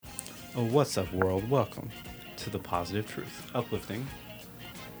Oh, what's up, world? Welcome to the Positive Truth, uplifting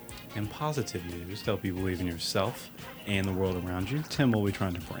and positive news to help you believe in yourself and the world around you. Tim, what are we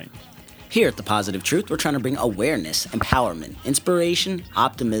trying to bring? Here at The Positive Truth, we're trying to bring awareness, empowerment, inspiration,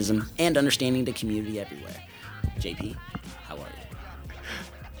 optimism, and understanding to community everywhere. JP, how are you?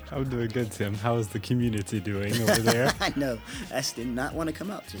 I'm doing good, Tim. How is the community doing over there? I know, that did not want to come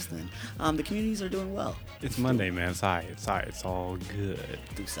out just then. The communities are doing well. It's Monday, man. It's all right. It's all good.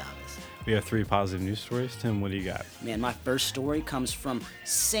 Tu sabes. We have 3 positive news stories. Tim, what do you got? Man, my first story comes from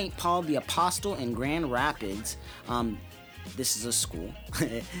St. Paul the Apostle in Grand Rapids. This is a school,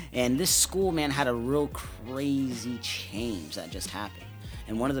 and this school, man, had a real crazy change that just happened.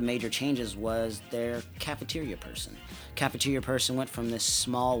 And one of the major changes was their cafeteria person. Cafeteria person went from this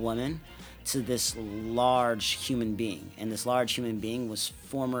small woman to this large human being. And this large human being was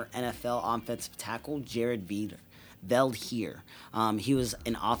former NFL offensive tackle Jared Veldheer. He was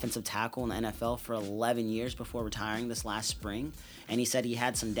an offensive tackle in the NFL for 11 years before retiring this last spring. And he said he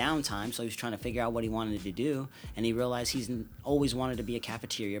had some downtime, so he was trying to figure out what he wanted to do. And he realized he's always wanted to be a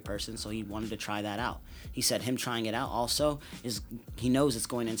cafeteria person, so he wanted to try that out. He said him trying it out also is he knows it's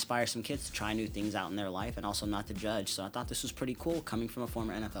going to inspire some kids to try new things out in their life and also not to judge. So I thought this was pretty cool coming from a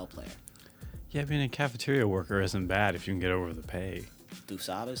former NFL player. Yeah, being a cafeteria worker isn't bad if you can get over the pay. Tu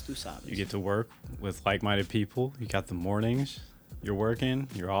sabes, tu sabes. You get to work with like-minded people. You got the mornings, you're working,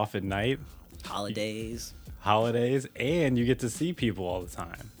 you're off at night. Holidays, and you get to see people all the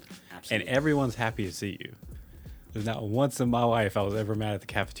time. absolutely. And everyone's happy to see you. There's not once in my life I was ever mad at the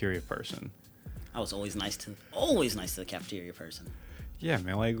cafeteria person. I was always nice to the cafeteria person. Yeah,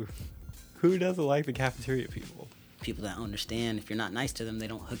 man, like, who doesn't like the cafeteria people? People that understand if you're not nice to them, they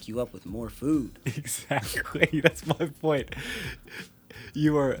don't hook you up with more food. Exactly, that's my point.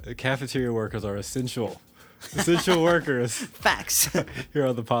 Cafeteria workers are essential workers. Facts. Here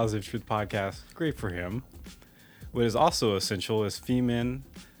on the Positive Truth Podcast. Great for him. What is also essential is female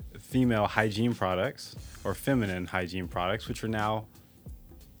hygiene products, or feminine hygiene products, which are now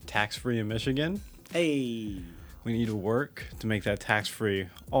tax-free in Michigan. Hey. We need to work to make that tax-free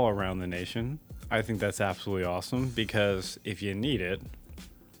all around the nation. I think that's absolutely awesome, because if you need it,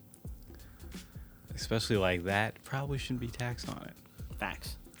 especially like that, probably shouldn't be taxed on it.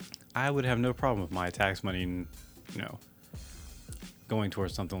 Facts. I would have no problem with my tax money, going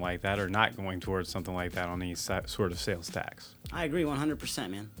towards something like that or not going towards something like that on any sort of sales tax. I agree 100%,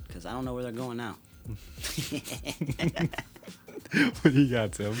 man, because I don't know where they're going now. What do you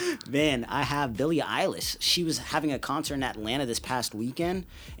got, Tim? Man, I have Billie Eilish. She was having a concert in Atlanta this past weekend,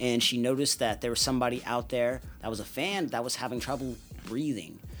 and she noticed that there was somebody out there that was a fan that was having trouble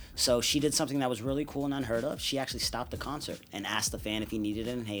breathing. So she did something that was really cool and unheard of. She actually stopped the concert and asked the fan if he needed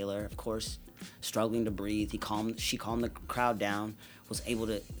an inhaler. Of course, struggling to breathe, she calmed the crowd down.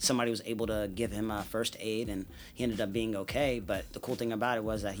 Somebody was able to give him first aid, and he ended up being okay. But the cool thing about it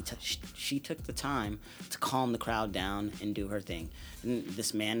was that she took the time to calm the crowd down and do her thing. And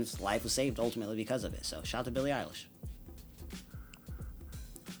this man's life was saved ultimately because of it. So shout out to Billie Eilish.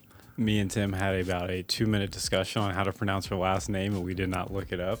 Me and Tim had about a 2-minute discussion on how to pronounce her last name, and we did not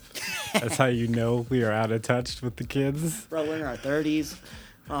look it up. That's how you know we are out of touch with the kids. Bro, we're in our 30s.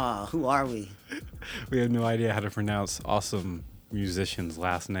 Who are we? We have no idea how to pronounce awesome musician's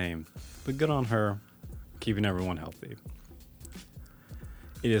last name. But good on her, keeping everyone healthy.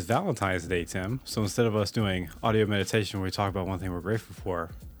 It is Valentine's Day, Tim. So instead of us doing audio meditation where we talk about one thing we're grateful for,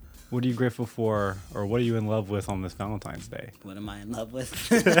 what are you grateful for, or what are you in love with on this Valentine's Day? What am I in love with?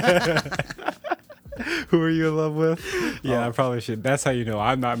 Who are you in love with? Yeah, I probably should. That's how you know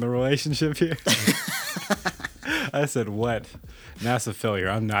I'm not in the relationship here. I said what? Massive failure.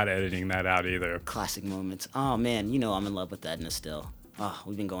 I'm not editing that out either. Classic moments. Oh, man, I'm in love with Edna still. Oh,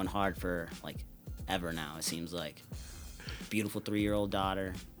 we've been going hard for, ever now, it seems like. Beautiful 3-year-old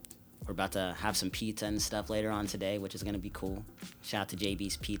daughter. We're about to have some pizza and stuff later on today, which is going to be cool. Shout out to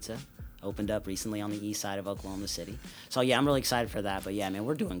JB's Pizza. Opened up recently on the east side of Oklahoma City. So, yeah, I'm really excited for that. But, yeah, man,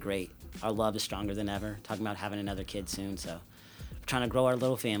 we're doing great. Our love is stronger than ever. Talking about having another kid soon, so we're trying to grow our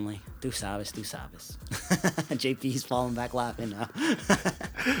little family. Tu sabes, tu sabes. JP's falling back laughing now.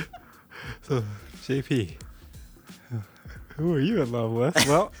 So, JP, who are you in love with?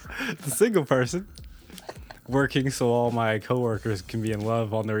 Well, the single person. Working so all my coworkers can be in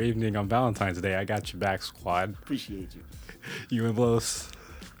love on their evening on Valentine's Day. I got you back, squad. Appreciate you. You and Los,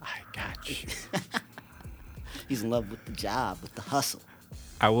 I got you. He's in love with the job, with the hustle.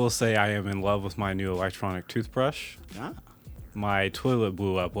 I will say I am in love with my new electronic toothbrush. Ah. My toilet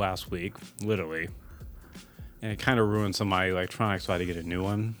blew up last week, literally. And it kind of ruined some of my electronics, so I had to get a new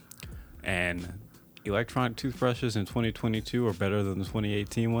one. And electronic toothbrushes in 2022 are better than the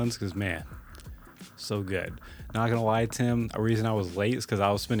 2018 ones because, man, so good. Not gonna lie, Tim, the reason I was late is because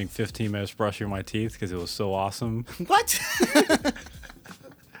I was spending 15 minutes brushing my teeth because it was so awesome. What?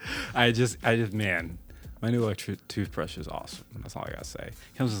 I just, man, my new electric toothbrush is awesome. That's all I gotta say.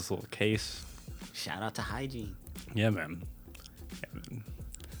 Comes with this little case. Shout out to hygiene. Yeah, man.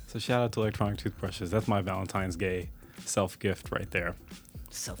 So shout out to electronic toothbrushes. That's my Valentine's Day self-gift right there.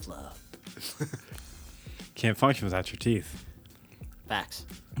 Self-love. Can't function without your teeth. Facts.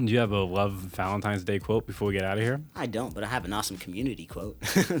 Do you have a love Valentine's Day quote before we get out of here? I don't, but I have an awesome community quote.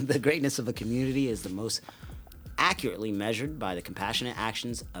 The greatness of a community is the most accurately measured by the compassionate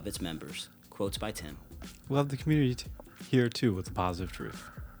actions of its members. Quotes by Tim. Love the community here too with the positive truth.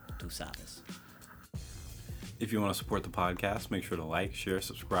 Tu sabes. If you want to support the podcast, make sure to like, share,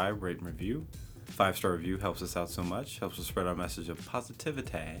 subscribe, rate, and review. 5-star review helps us out so much, helps us spread our message of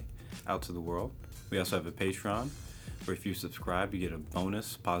positivity out to the world. We also have a Patreon, where if you subscribe, you get a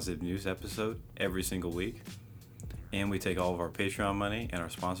bonus positive news episode every single week. And we take all of our Patreon money and our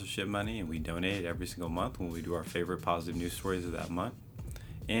sponsorship money, and we donate it every single month when we do our favorite positive news stories of that month.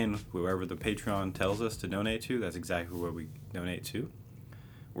 And whoever the Patreon tells us to donate to, that's exactly where we donate to.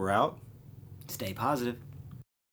 We're out. Stay positive.